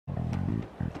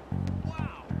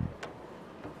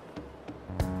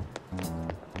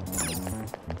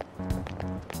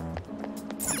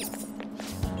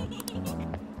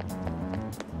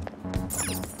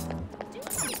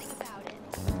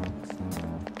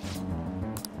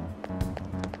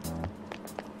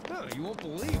You won't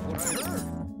believe what I heard.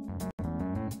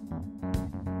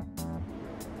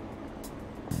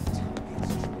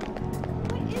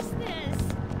 What is this?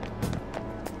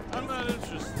 I'm not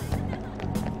interested.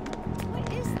 What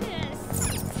is this?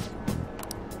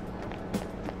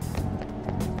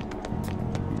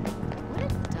 What a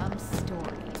dumb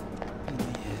story.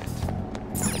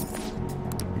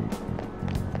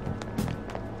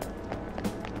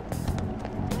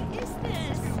 What is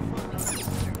this?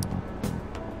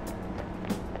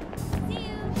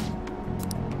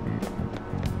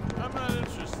 I'm not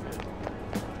interested.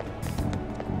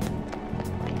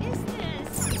 What is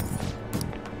this?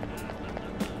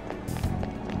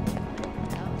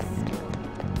 Dumb story.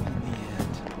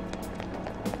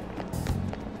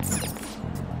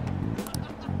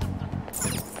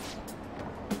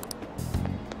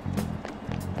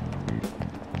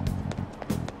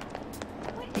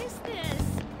 What is this?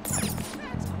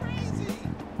 That's crazy!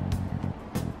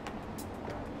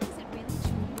 Is it really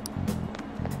true?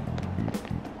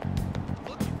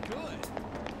 Looking good.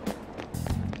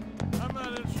 I'm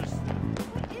not interested.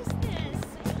 What is this?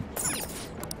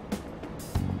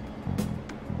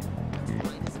 That's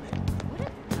fine, isn't it? What a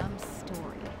dumb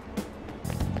story.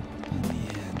 In the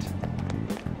end.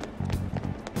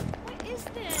 What is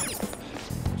this?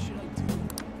 What should I do?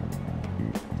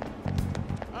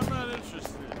 I'm not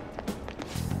interested.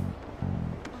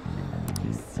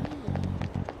 I see.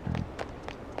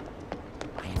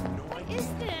 I have no What idea. is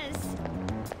this?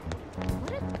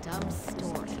 What a dumb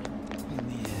story. In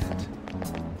the end.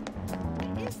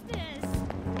 What is this?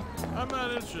 I'm not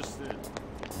interested.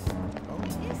 What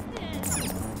is this?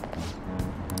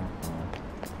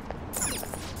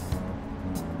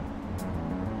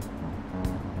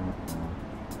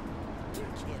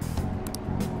 You're kidding.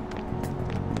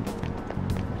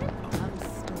 What a dumb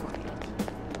story.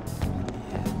 In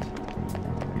the end.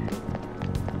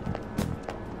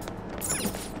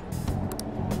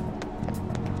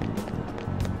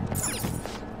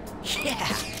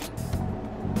 Yeah!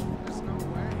 There's no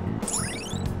way.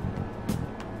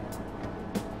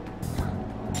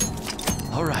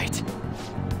 All right.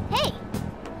 Hey!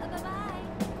 Bye-bye.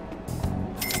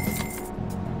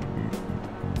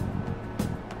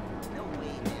 No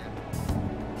way, man.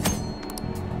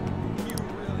 You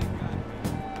really got me.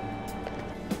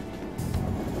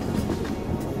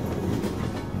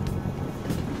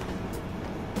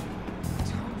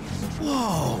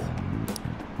 Whoa!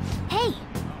 Hey!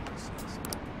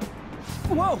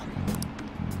 Whoa!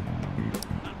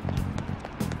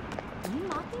 Are you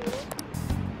mocking me?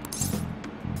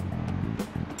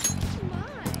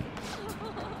 My.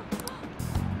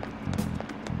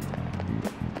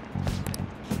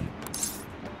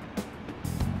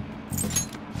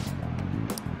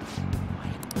 I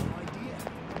had no idea.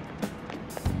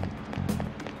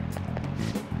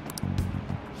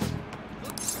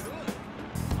 Looks good.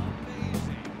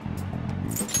 Amazing.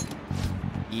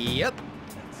 Yep.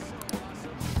 That's so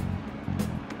awesome.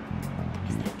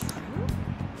 Is that true?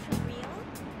 For real?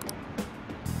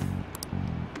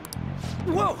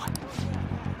 Whoa!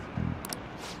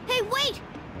 Hey, wait!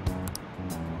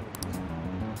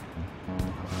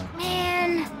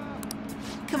 Man.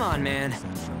 Come on, man.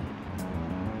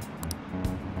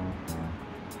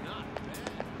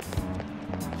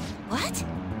 What?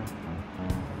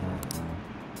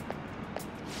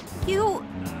 You...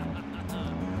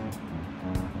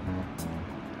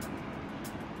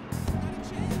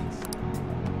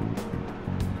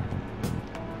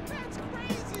 That's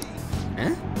crazy.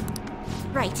 Huh?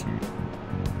 Right.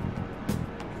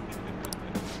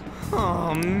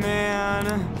 Oh man.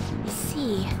 I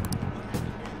see.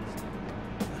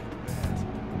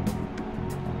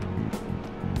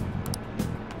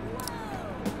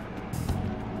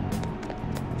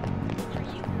 Are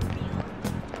you for real?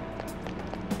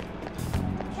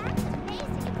 That's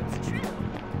amazing if it's true.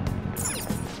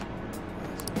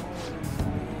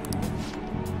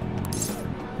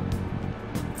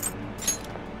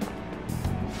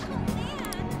 Oh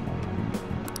man!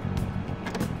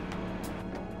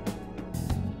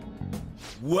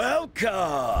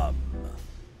 Welcome.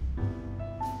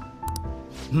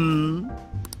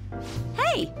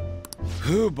 Hey!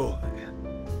 Oh boy.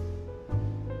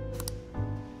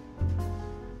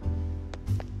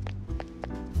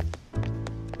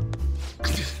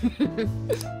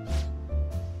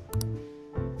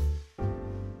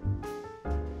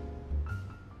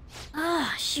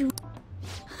 Ah, shoot.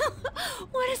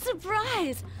 What a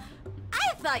surprise!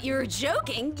 I thought you were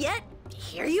joking, yet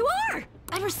here you are!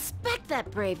 I respect that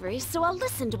bravery, so I'll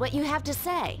listen to what you have to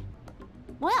say.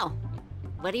 Well,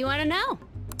 what do you want to know?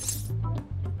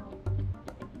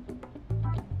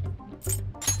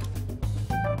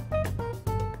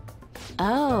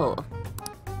 Oh.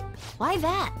 Why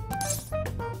that?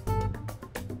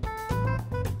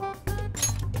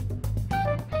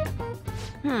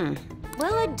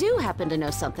 Well, I do happen to know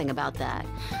something about that.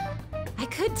 I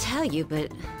could tell you,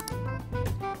 but...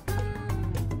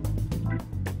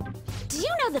 Do you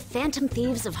know the Phantom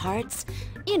Thieves of Hearts?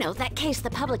 You know, that case the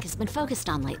public has been focused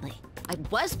on lately. I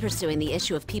was pursuing the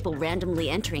issue of people randomly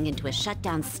entering into a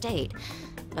shutdown state,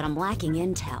 but I'm lacking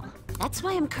intel. That's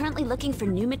why I'm currently looking for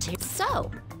new material.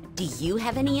 So, do you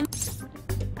have any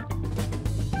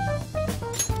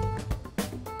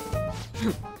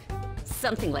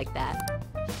something like that.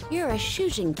 You're a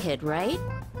Shujin kid, right?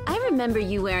 I remember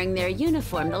you wearing their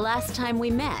uniform the last time we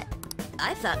met.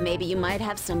 I thought maybe you might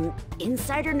have some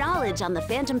insider knowledge on the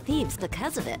Phantom Thieves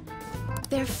because of it.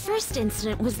 Their first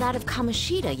incident was that of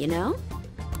Kamoshida, you know?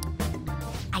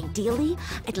 Ideally,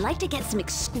 I'd like to get some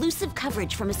exclusive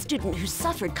coverage from a student who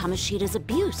suffered Kamoshida's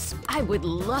abuse. I would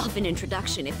love an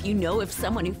introduction if you know of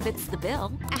someone who fits the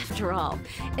bill. After all,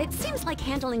 it seems like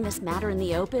handling this matter in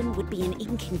the open would be an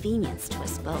inconvenience to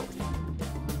us both.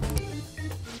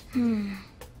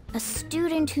 A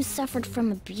student who suffered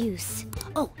from abuse.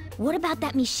 Oh, what about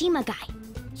that Mishima guy?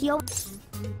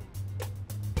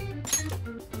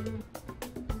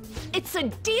 It's a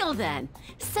deal then!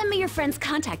 Send me your friend's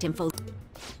contact info.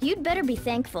 You'd better be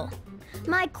thankful.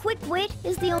 My quick wit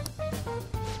is the only...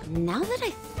 Now that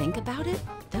I think about it,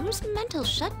 those mental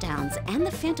shutdowns and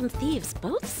the Phantom Thieves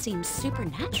both seem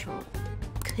supernatural.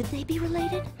 Could they be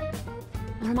related?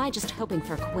 Or am I just hoping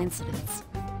for a coincidence?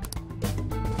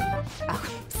 Oh,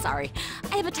 sorry.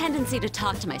 I have a tendency to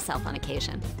talk to myself on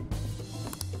occasion.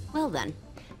 Well then,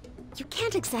 you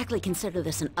can't exactly consider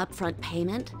this an upfront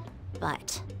payment,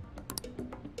 but...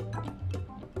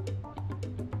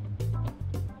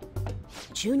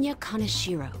 Junya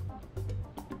Kaneshiro.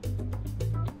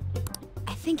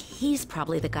 I think he's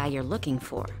probably the guy you're looking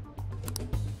for.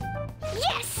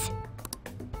 Yes!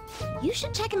 You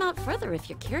should check him out further if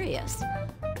you're curious.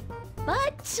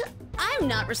 But I'm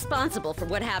not responsible for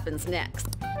what happens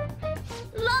next.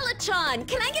 Lala-chan,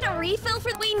 can I get a refill for...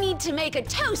 We need to make a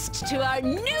toast to our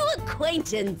new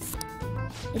acquaintance.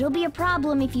 It'll be a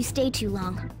problem if you stay too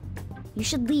long. You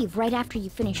should leave right after you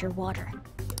finish your water.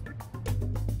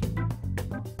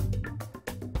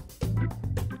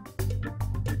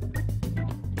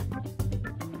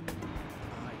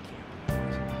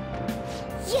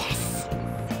 Yes!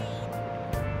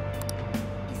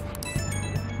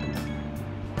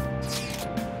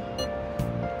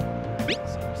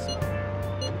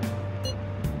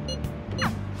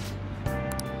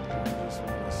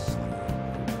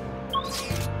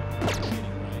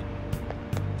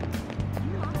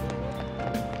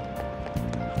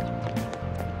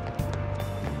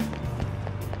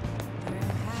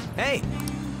 Hey!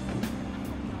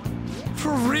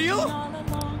 For real?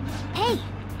 Hey!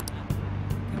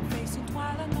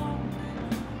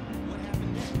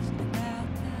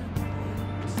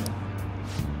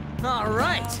 All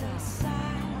right!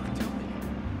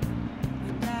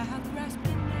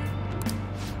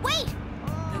 Wait!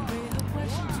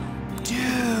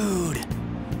 Dude!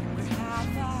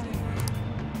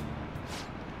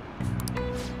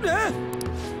 Ah!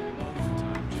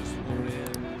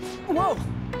 Whoa!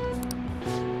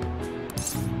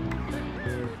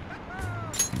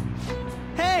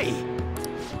 Hey!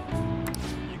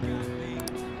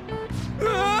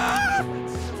 Ah!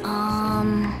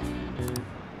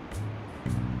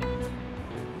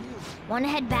 Wanna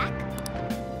head back?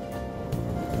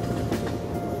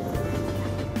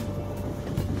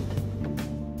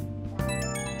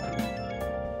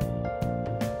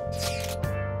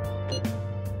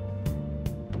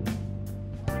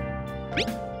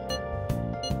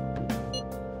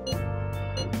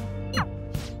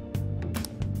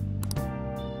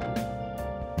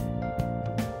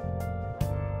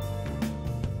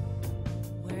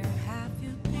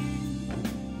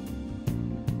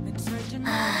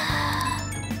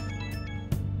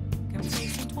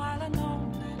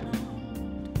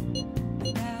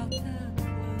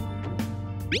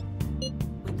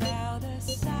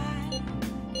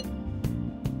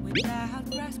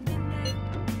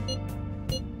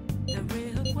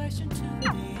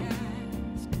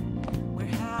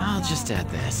 I'll just add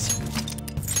this.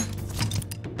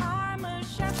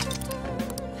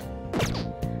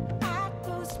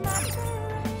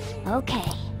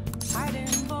 Okay.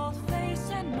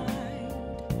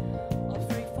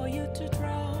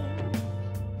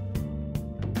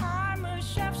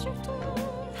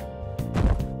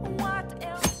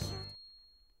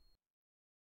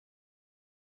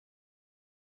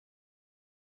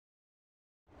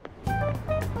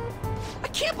 I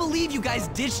can't believe you guys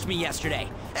ditched me yesterday.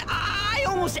 I I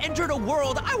almost entered a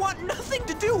world I want nothing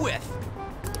to do with!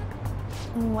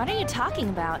 What are you talking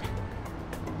about?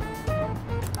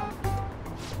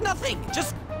 Nothing!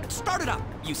 Just start it up,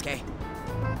 Yusuke.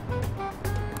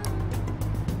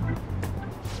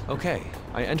 Okay,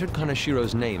 I entered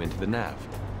Kanashiro's name into the nav.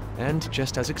 And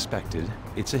just as expected,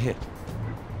 it's a hit.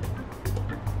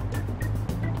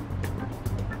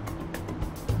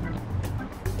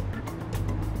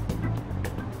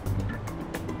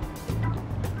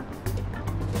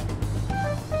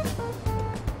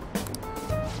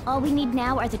 All we need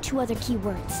now are the 2 other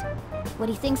keywords. What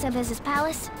he thinks of as his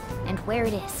palace, and where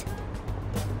it is.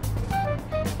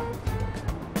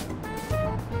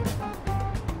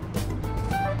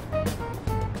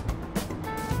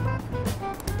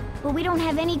 But we don't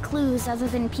have any clues other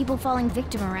than people falling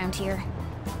victim around here.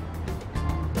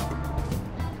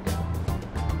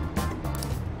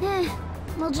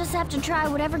 We'll just have to try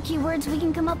whatever keywords we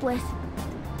can come up with.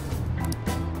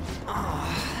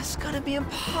 Oh, that's gonna be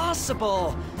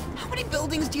impossible! How many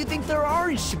buildings do you think there are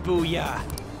in Shibuya?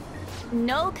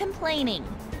 No complaining.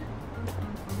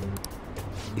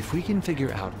 If we can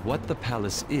figure out what the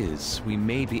palace is, we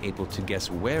may be able to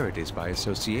guess where it is by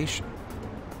association.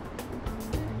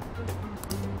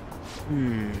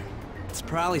 It's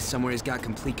probably somewhere he's got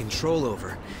complete control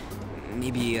over.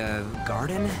 Maybe a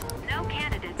garden? No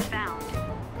candidates found.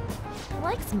 He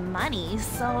likes money,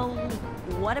 so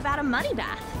what about a money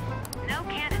bath? No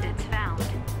candidates found.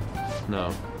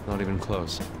 No, not even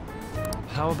close.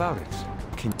 How about it?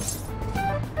 Can...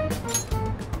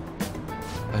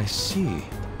 I see.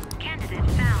 Candidate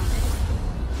found.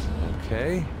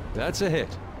 Okay, that's a hit.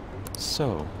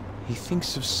 So, he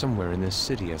thinks of somewhere in this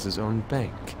city as his own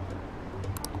bank.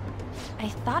 I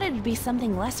thought it'd be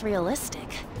something less realistic.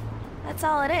 That's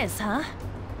all it is, huh?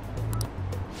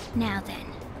 Now then,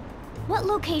 what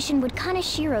location would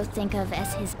Kanashiro think of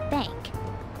as his bank?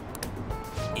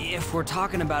 If we're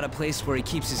talking about a place where he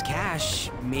keeps his cash,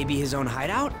 maybe his own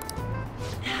hideout?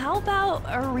 How about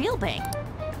a real bank?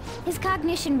 His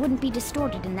cognition wouldn't be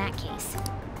distorted in that case.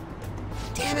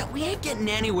 Damn it, we ain't getting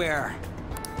anywhere!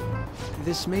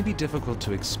 This may be difficult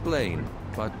to explain,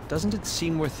 but doesn't it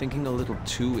seem we're thinking a little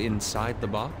too inside the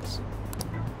box?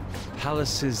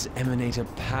 Palaces emanate a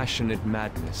passionate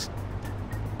madness.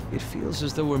 It feels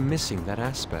as though we're missing that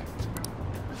aspect.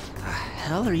 The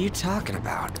hell are you talking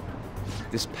about?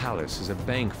 This palace is a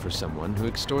bank for someone who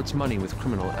extorts money with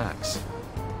criminal acts.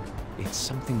 It's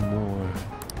something more...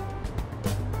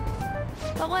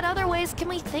 But what other ways can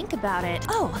we think about it?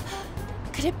 Oh,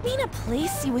 could it mean a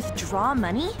place you withdraw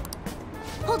money?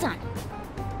 Hold on.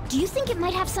 Do you think it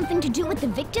might have something to do with the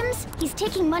victims? He's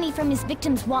taking money from his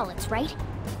victims' wallets, right?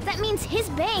 That means his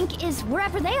bank is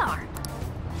wherever they are.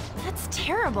 That's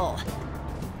terrible.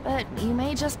 But you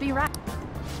may just be right.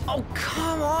 Oh,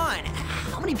 come on!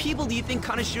 How many people do you think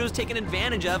Kanashiro's taken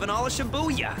advantage of in all of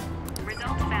Shibuya?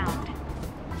 Result found.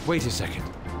 Wait a second.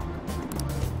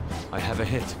 I have a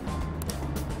hit.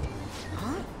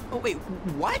 Huh? Oh, wait,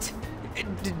 what?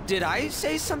 Did I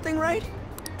say something right?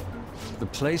 The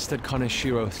place that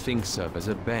Kanashiro thinks of as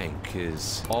a bank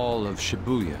is all of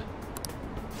Shibuya.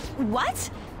 What?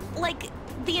 Like,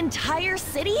 the entire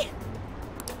city?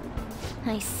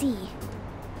 I see.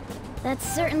 That's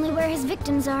certainly where his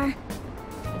victims are.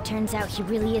 It turns out he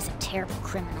really is a terrible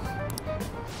criminal.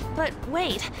 But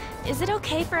wait, is it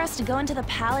okay for us to go into the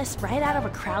palace right out of a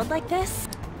crowd like this?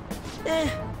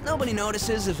 Nobody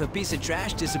notices if a piece of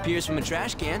trash disappears from a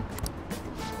trash can.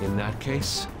 In that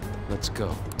case, let's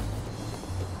go.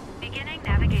 Beginning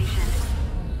navigation.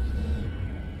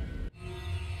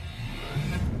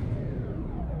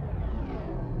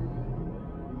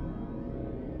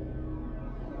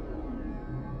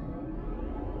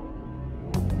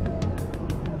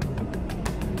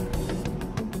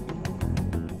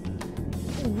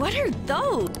 What are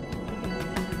those?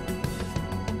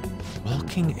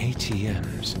 Walking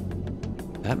ATMs.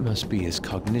 That must be his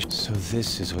cognition. So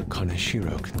this is what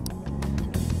Kanashiro can...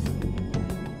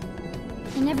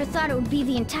 I never thought it would be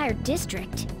the entire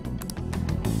district.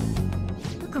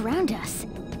 Look around us.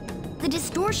 The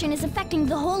distortion is affecting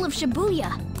the whole of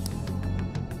Shibuya.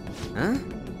 Huh?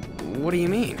 What do you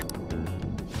mean?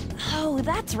 Oh,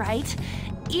 that's right.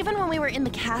 Even when we were in the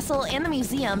castle and the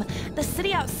museum, the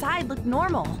city outside looked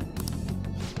normal.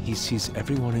 He sees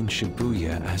everyone in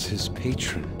Shibuya as his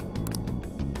patron.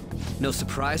 No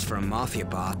surprise for a mafia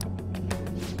boss.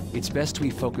 It's best we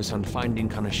focus on finding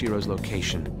Kanashiro's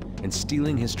location and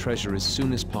stealing his treasure as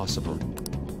soon as possible.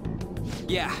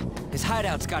 Yeah, his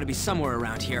hideout's gotta be somewhere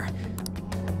around here.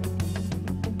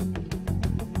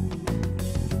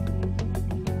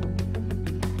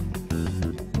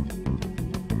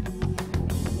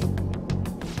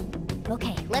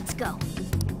 Okay, let's go.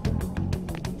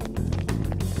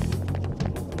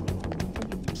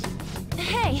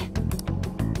 Hey!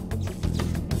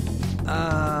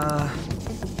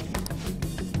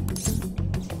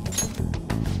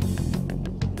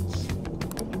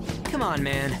 Come on,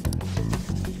 man.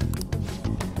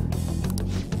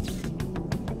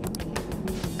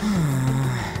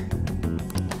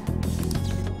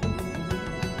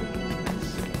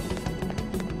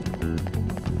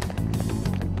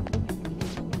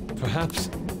 Perhaps...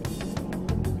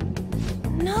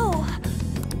 No!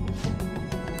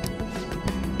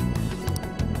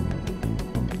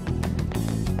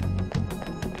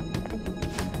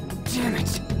 Damn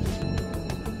it!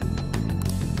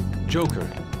 Joker.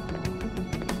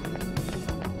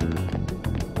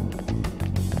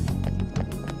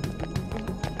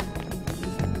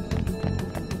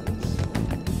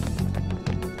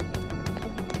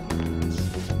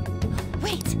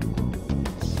 Wait!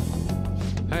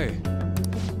 Hey.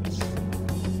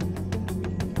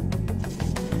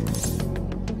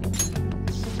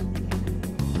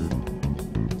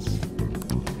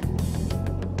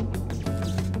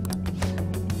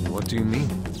 What do you mean?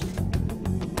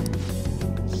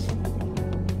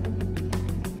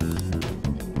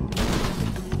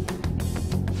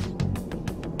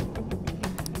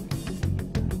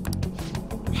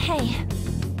 Hey,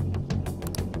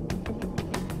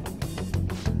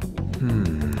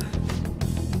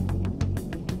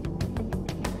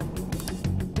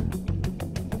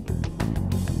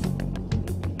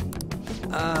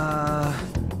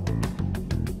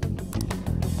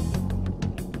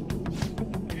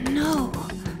 no.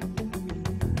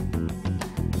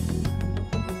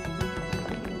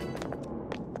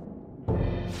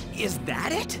 Is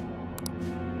that it?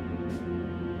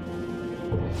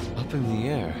 Up in the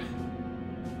air.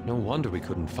 No wonder we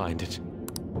couldn't find it.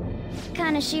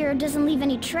 Kanashiro doesn't leave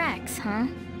any tracks, huh?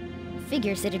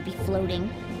 Figures it'd be floating.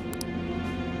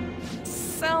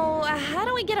 So, how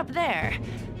do we get up there?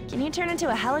 Can you turn into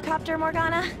a helicopter,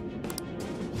 Morgana?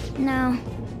 No,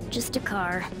 just a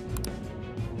car.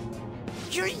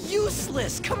 You're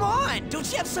useless! Come on! Don't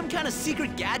you have some kind of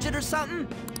secret gadget or something?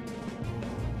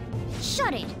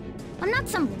 Shut it! I'm not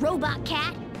some robot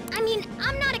cat. I mean,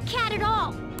 I'm not a cat at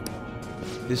all.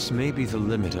 This may be the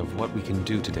limit of what we can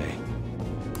do today.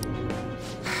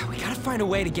 We gotta find a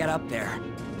way to get up there.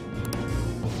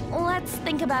 Let's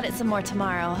think about it some more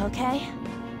tomorrow, okay?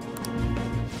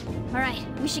 All right,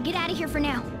 we should get out of here for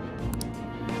now.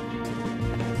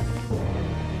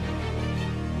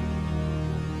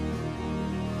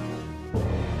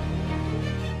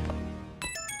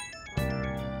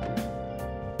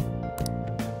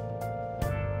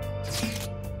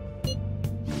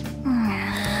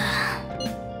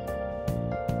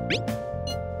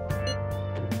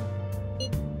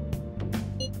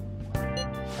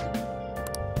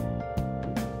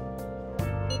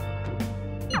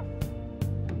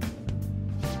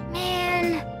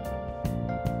 Man,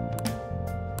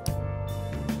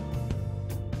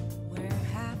 Where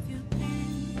have you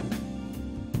been?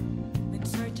 Been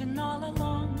searching all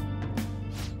along,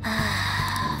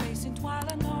 facing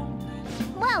twilight lonely,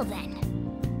 well then.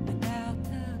 without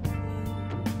a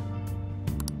clue,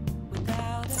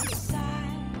 without a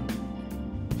sign,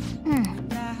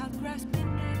 without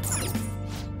grasping it.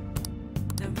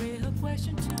 The real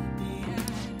question to be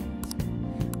asked: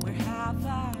 where have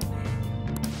I been?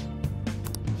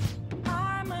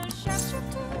 I'm a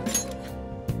shapeshifter.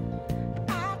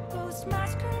 I post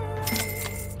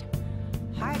masquerade,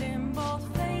 hiding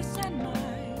both face and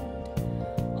mind,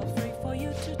 afraid for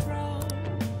you to draw.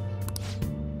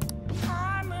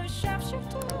 I'm a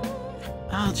shapeshifter.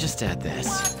 I'll just add this.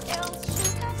 What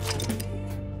else should I be?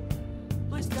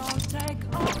 Please don't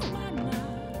take off my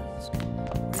mask.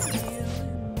 Revealing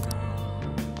all.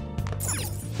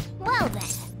 Well then.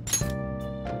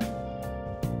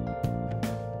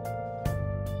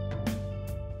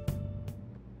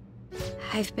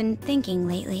 I've been thinking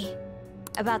lately.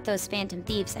 About those phantom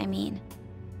thieves, I mean.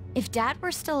 If Dad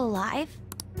were still alive...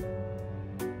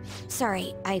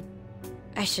 Sorry, I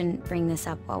shouldn't bring this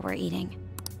up while we're eating.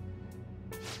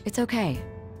 It's okay.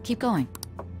 Keep going.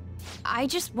 I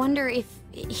just wonder if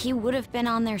he would have been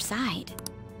on their side.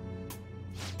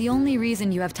 The only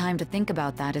reason you have time to think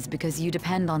about that is because you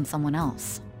depend on someone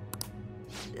else.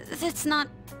 That's not...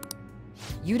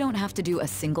 You don't have to do a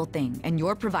single thing, and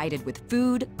you're provided with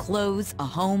food, clothes, a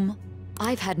home.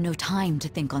 I've had no time to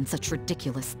think on such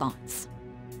ridiculous thoughts.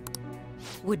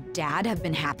 Would Dad have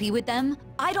been happy with them?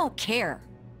 I don't care.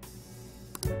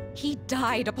 He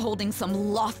died upholding some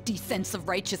lofty sense of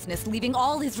righteousness, leaving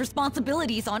all his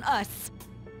responsibilities on us.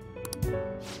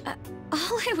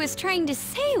 All I was trying to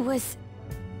say was...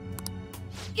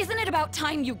 Isn't it about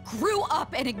time you grew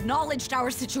up and acknowledged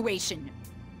our situation?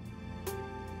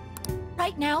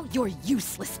 Right now, you're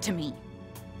useless to me.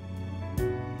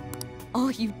 All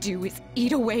you do is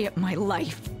eat away at my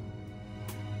life.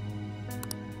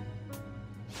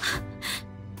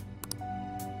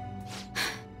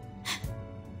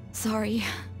 Sorry,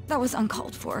 that was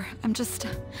uncalled for. I'm just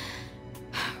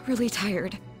really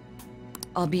tired.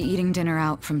 I'll be eating dinner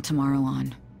out from tomorrow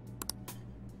on.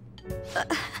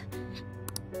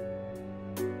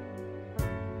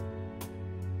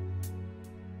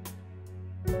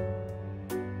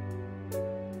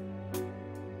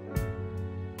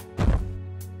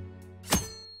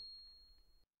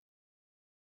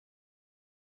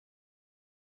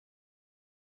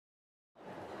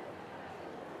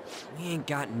 We ain't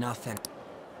got nothing.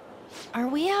 Are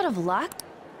we out of luck?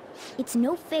 It's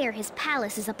no fair his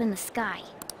palace is up in the sky.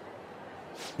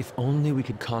 If only we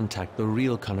could contact the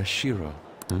real Kanashiro.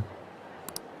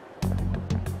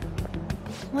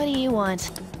 What do you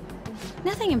want?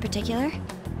 Nothing in particular.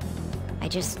 I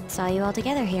just saw you all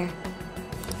together here.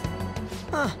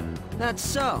 Huh, that's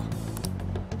so.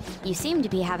 You seem to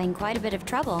be having quite a bit of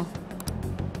trouble.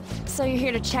 So you're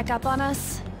here to check up on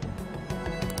us?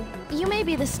 You may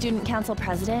be the student council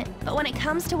president, but when it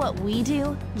comes to what we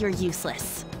do, you're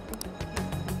useless.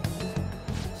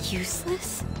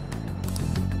 Useless?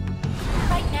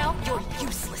 Right now, you're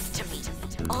useless to me.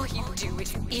 All you do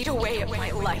is eat away at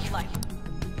my life.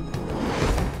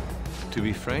 To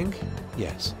be frank,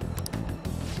 yes.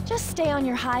 Just stay on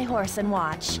your high horse and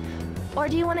watch. Or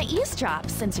do you want to eavesdrop,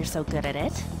 since you're so good at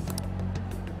it?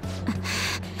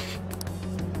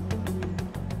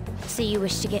 So you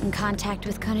wish to get in contact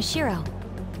with Kanashiro?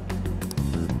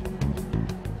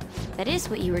 That is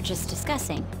what you were just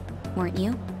discussing, weren't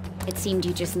you? It seemed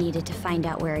you just needed to find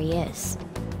out where he is.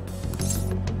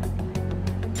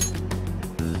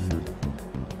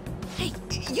 Hey,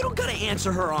 you don't gotta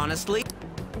answer her honestly.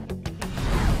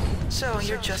 So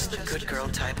you're just the good girl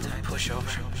type to push over.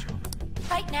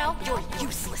 Right now, you're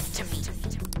useless to me.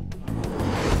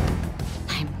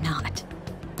 I'm not.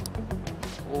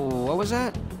 What was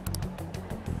that?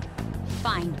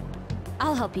 Fine.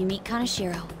 I'll help you meet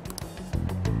Kanashiro.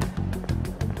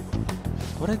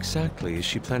 What exactly is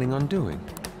she planning on doing?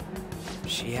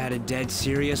 She had a dead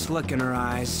serious look in her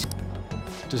eyes.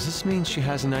 Does this mean she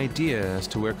has an idea as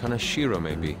to where Kanashiro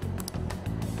may be?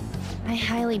 I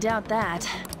highly doubt that.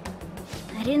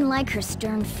 I didn't like her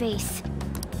stern face.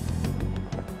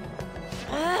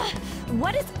 Ugh,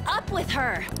 what is up with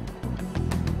her?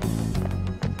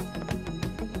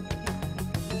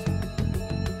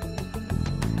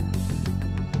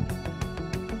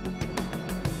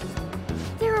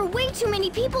 There are way too many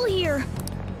people here.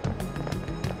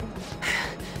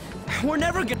 We're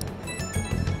never gonna...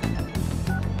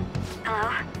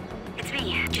 Hello? It's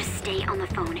me. Just stay on the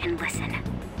phone and listen.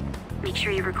 Make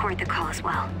sure you record the call as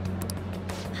well.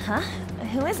 Huh?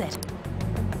 Who is it?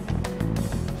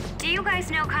 Do you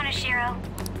guys know Kanashiro?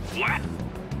 What?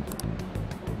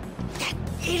 That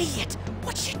idiot!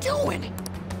 What's she doing?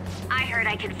 I heard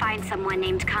I could find someone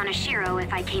named Kanashiro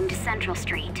if I came to Central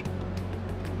Street.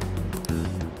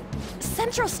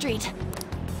 Central Street!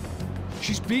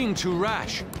 She's being too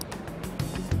rash.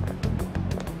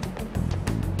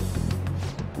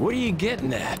 What are you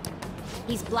getting at?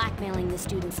 He's blackmailing the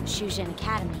students of Shujin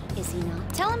Academy, is he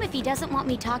not? Tell him if he doesn't want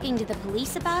me talking to the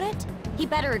police about it, he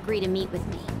better agree to meet with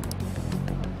me.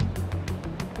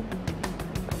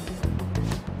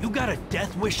 You got a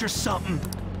death wish or something?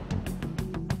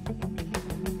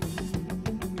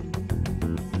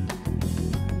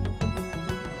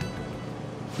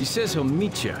 He says he'll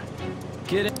meet you.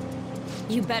 Get in.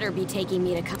 You better be taking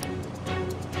me to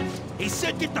He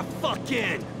said get the fuck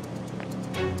in!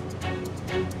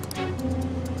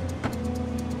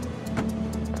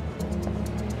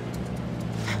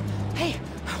 Hey,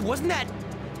 wasn't that...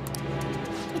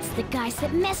 It's the guys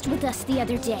that messed with us the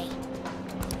other day.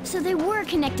 So they were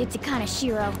connected to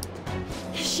Kanashiro.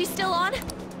 Is she still on?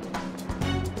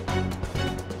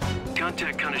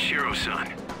 Contact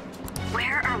Kanashiro-san.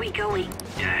 Where are we going?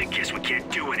 Yeah, I guess we can't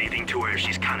do anything to her if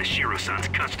she's Kanashiro-san's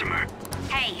customer.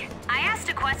 Hey, I asked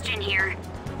a question here.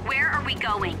 Where are we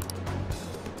going?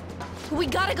 We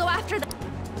gotta go after them.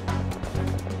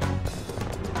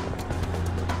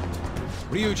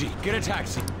 Ryuji, get a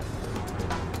taxi.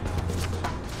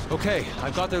 Okay,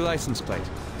 I've got their license plate.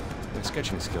 Their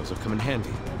sketching skills have come in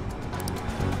handy.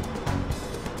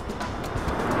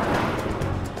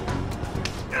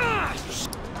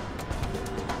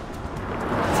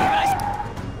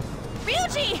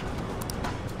 Ryuji!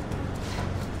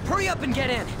 Hurry up and get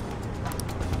in!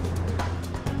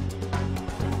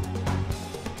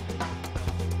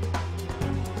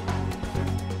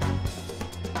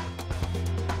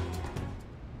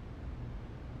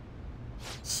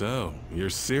 So,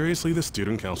 you're seriously the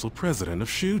student council president of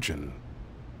Shujin.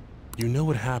 You know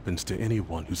what happens to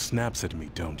anyone who snaps at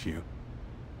me, don't you?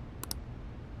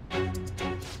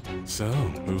 So,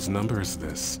 whose number is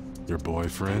this? Your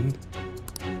boyfriend?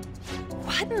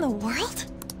 What in the world?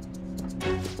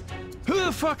 Who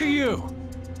the fuck are you?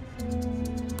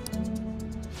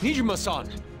 Nijima-san!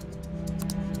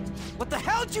 What the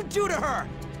hell'd you do to her?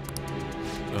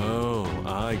 Oh,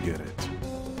 I get it.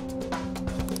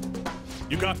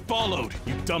 You got followed,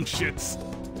 you dumb shits!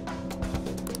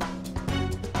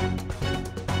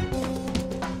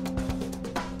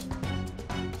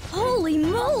 Holy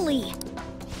moly!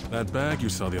 That bag you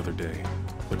saw the other day,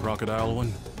 the crocodile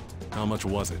one, how much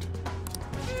was it?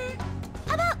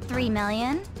 About 3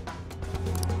 million.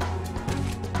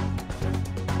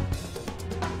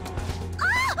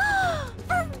 Ah!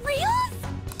 For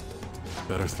reals?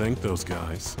 Better thank those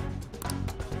guys.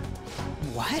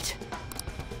 What?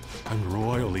 I'm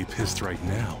royally pissed right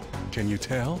now. Can you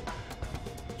tell?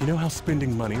 You know how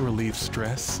spending money relieves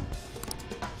stress?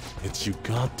 It's you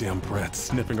goddamn brats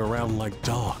sniffing around like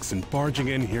dogs and barging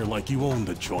in here like you own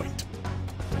the joint.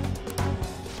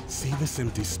 See this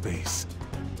empty space?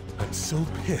 I'm so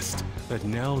pissed that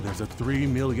now there's a 3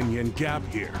 million yen gap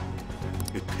here.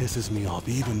 It pisses me off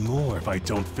even more if I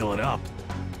don't fill it up.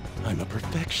 I'm a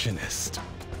perfectionist.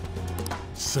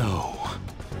 So,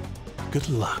 good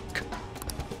luck.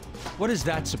 What is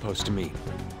that supposed to mean?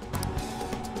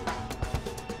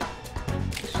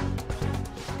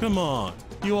 Come on,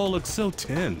 you all look so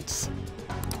tense.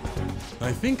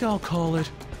 I think I'll call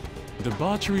it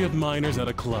debauchery of minors at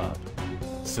a club.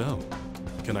 So,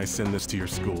 can I send this to your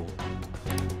school?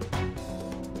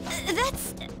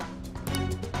 That's...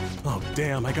 Oh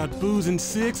damn, I got booze and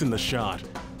cigs in the shot.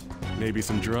 Maybe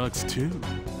some drugs too.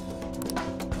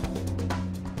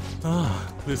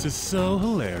 Ah, this is so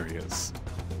hilarious.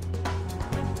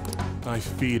 I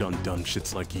feed on dumb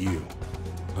shits like you.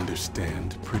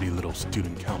 Understand, pretty little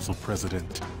student council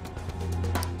president.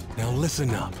 Now listen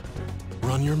up.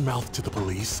 Run your mouth to the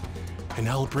police, and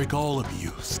I'll break all of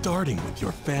you, starting with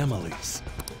your families.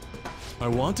 I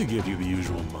want to give you the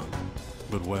usual month,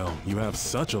 but well, you have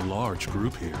such a large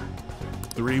group here.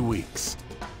 3 weeks.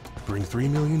 Bring 3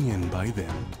 million yen by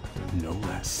then, no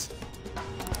less.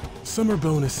 Summer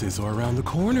bonuses are around the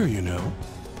corner, you know.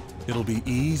 It'll be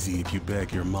easy if you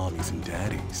beg your mommies and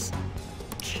daddies.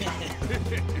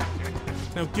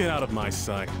 Now get out of my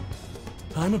sight.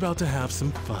 I'm about to have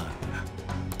some fun.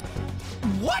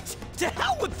 What? To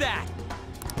hell with that!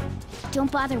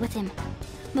 Don't bother with him.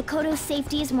 Makoto's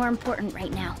safety is more important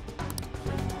right now.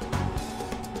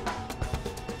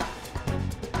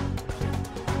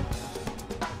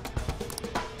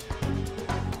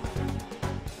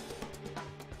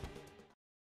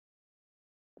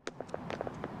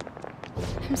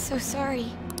 I'm so sorry.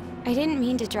 I didn't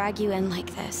mean to drag you in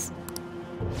like this.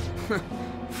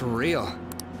 For real.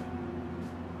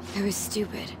 I was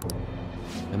stupid.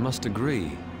 I must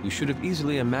agree. You should have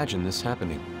easily imagined this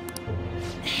happening.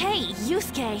 Hey,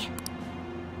 Yusuke!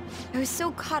 I was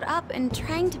so caught up in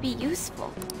trying to be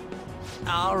useful.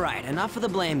 Alright, enough of the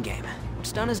blame game.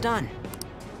 What's done is done.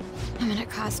 I'm gonna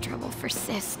cause trouble for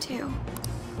Sis, too.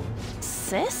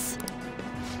 Sis?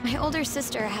 My older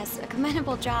sister has a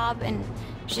commendable job, and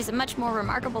she's a much more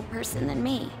remarkable person than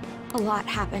me. A lot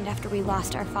happened after we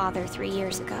lost our father 3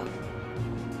 years ago.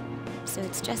 So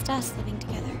it's just us living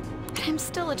together. But I'm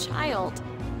still a child.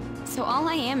 So all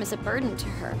I am is a burden to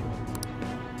her.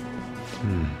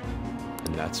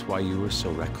 And that's why you were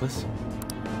so reckless?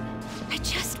 I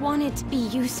just wanted to be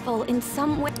useful in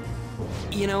some way.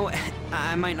 You know,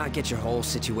 I might not get your whole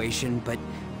situation, but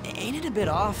ain't it a bit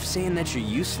off saying that you're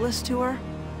useless to her?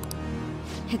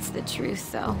 It's the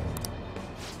truth, though.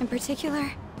 In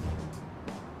particular,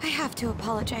 I have to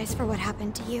apologize for what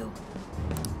happened to you.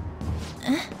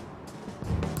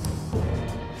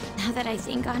 Now that I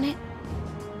think on it,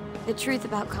 the truth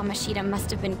about Kamoshida must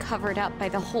have been covered up by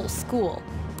the whole school.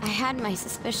 I had my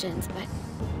suspicions, but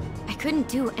I couldn't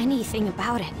do anything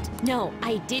about it. No,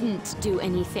 I didn't do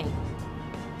anything.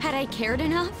 Had I cared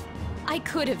enough, I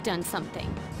could have done something.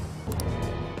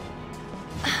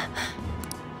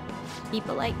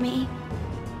 People like me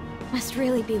must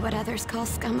really be what others call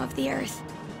scum of the earth.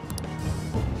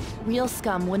 Real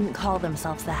scum wouldn't call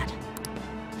themselves that.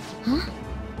 Huh?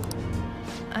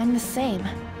 I'm the same.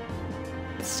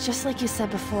 It's just like you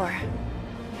said before.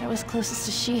 I was closest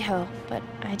to Shiho, but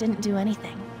I didn't do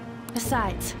anything.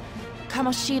 Besides,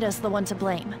 Kamoshida's the one to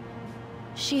blame.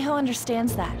 Shiho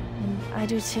understands that, and I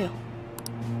do too.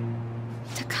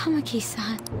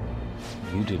 Takamaki-san.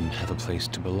 You didn't have a place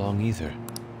to belong either.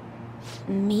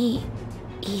 Me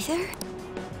either?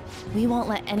 We won't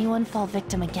let anyone fall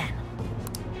victim again.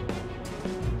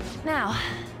 Now,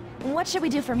 what should we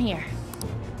do from here?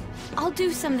 I'll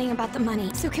do something about the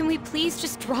money, so can we please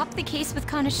just drop the case with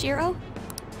Kaneshiro?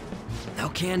 No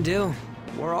can do.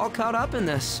 We're all caught up in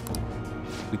this.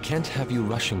 We can't have you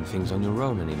rushing things on your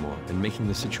own anymore and making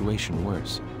the situation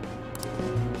worse.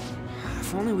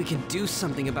 If only we could do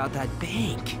something about that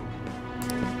bank.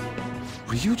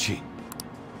 Ryuji!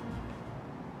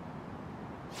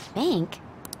 Bank?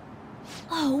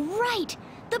 Oh, right!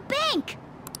 The bank!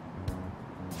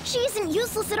 She isn't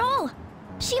useless at all!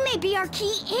 She may be our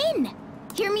key in!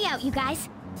 Hear me out, you guys.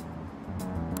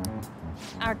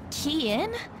 Our key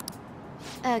in?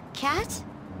 A cat?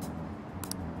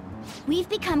 We've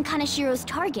become Kaneshiro's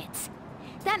targets.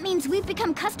 That means we've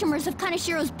become customers of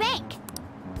Kaneshiro's bank.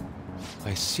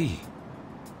 I see.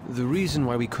 The reason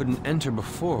why we couldn't enter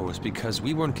before was because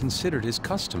we weren't considered his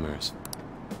customers.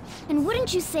 And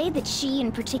wouldn't you say that she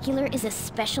in particular is a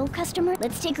special customer?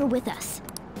 Let's take her with us.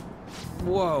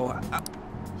 Whoa.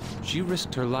 She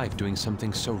risked her life doing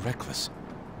something so reckless.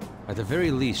 At the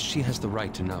very least, she has the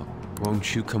right to know.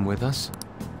 Won't you come with us?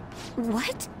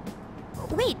 What?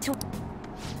 Wait,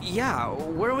 Yeah,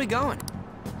 where are we going?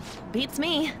 Beats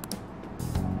me.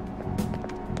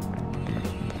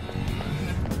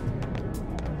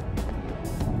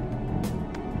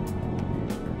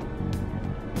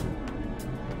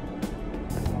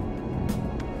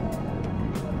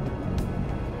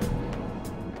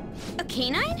 a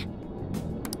canine?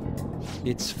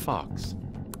 It's Fox.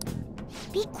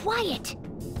 Be quiet.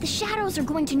 The shadows are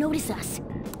going to notice us.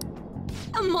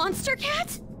 A monster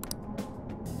cat?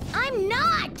 I'm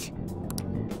not!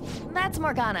 That's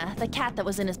Morgana, the cat that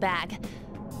was in his bag.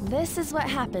 This is what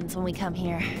happens when we come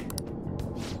here.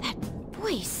 That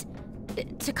voice.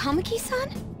 Takamaki-san?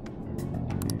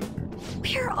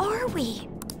 Where are we?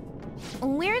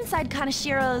 We're inside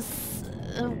Kaneshiro's...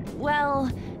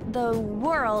 well, the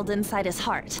world inside his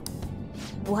heart.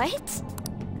 What?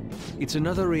 It's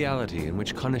another reality in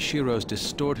which Kaneshiro's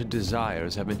distorted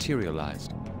desires have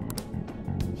materialized.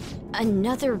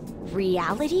 Another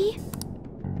reality?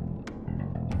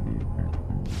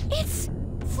 It's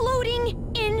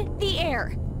floating in the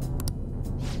air.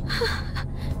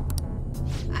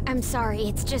 I'm sorry,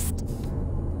 it's just...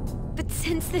 But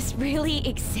since this really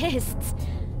exists,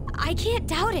 I can't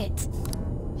doubt it.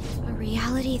 A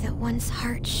reality that one's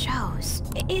heart shows.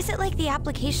 Is it like the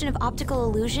application of optical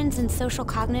illusions in social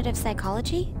cognitive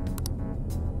psychology?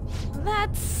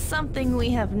 That's something we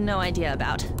have no idea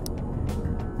about.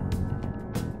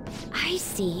 I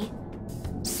see.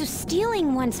 So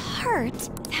stealing one's heart,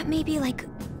 that may be like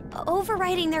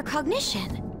overriding their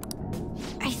cognition.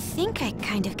 I think I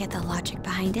kind of get the logic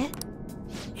behind it.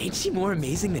 Ain't she more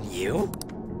amazing than you?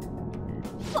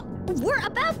 We're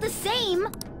about the same!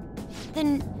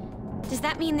 Then, does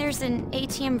that mean there's an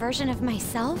ATM version of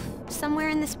myself somewhere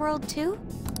in this world too?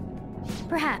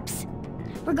 Perhaps.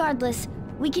 Regardless,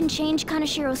 we can change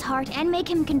Kaneshiro's heart and make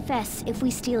him confess if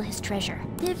we steal his treasure.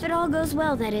 If it all goes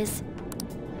well, that is.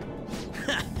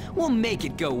 We'll make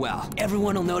it go well.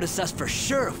 Everyone will notice us for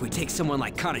sure if we take someone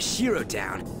like Kaneshiro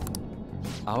down.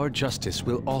 Our justice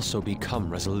will also become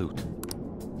resolute.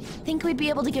 Think we'd be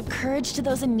able to give courage to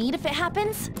those in need if it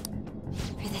happens?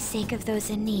 For the sake of those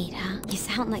in need, huh? You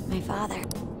sound like my father.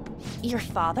 Your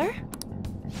father?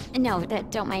 No,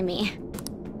 don't mind me.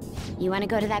 You want to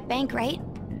go to that bank, right?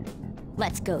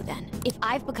 Let's go then. If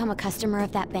I've become a customer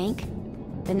of that bank,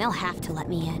 then they'll have to let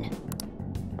me in.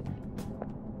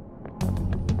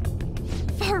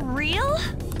 For real?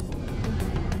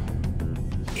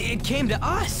 It came to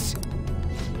us.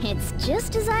 It's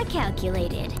just as I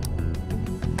calculated.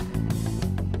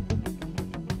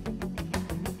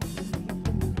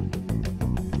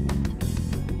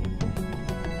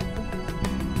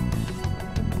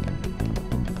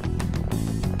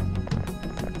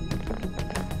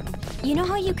 You know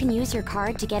how you can use your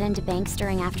card to get into banks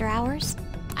during after hours?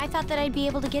 I thought that I'd be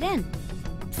able to get in,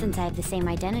 since I have the same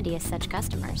identity as such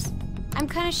customers. I'm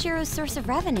Kaneshiro's source of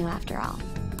revenue, after all.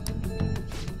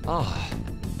 Ah,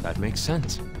 that makes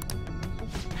sense.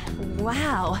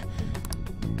 Wow.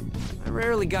 I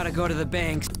rarely gotta go to the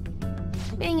banks.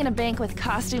 Being in a bank with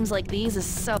costumes like these is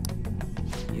so...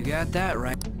 You got that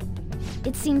right.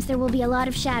 It seems there will be a lot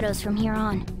of shadows from here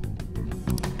on.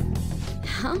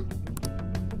 Huh?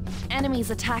 Enemies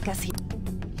attack us here.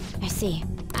 I see.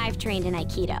 I've trained in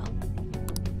Aikido.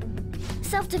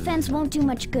 Self-defense won't do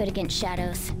much good against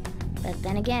shadows. But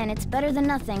then again, it's better than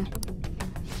nothing.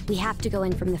 We have to go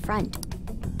in from the front.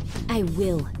 I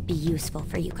will be useful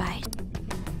for you guys.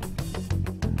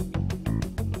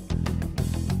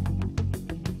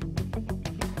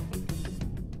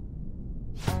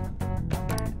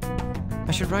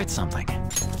 I should write something.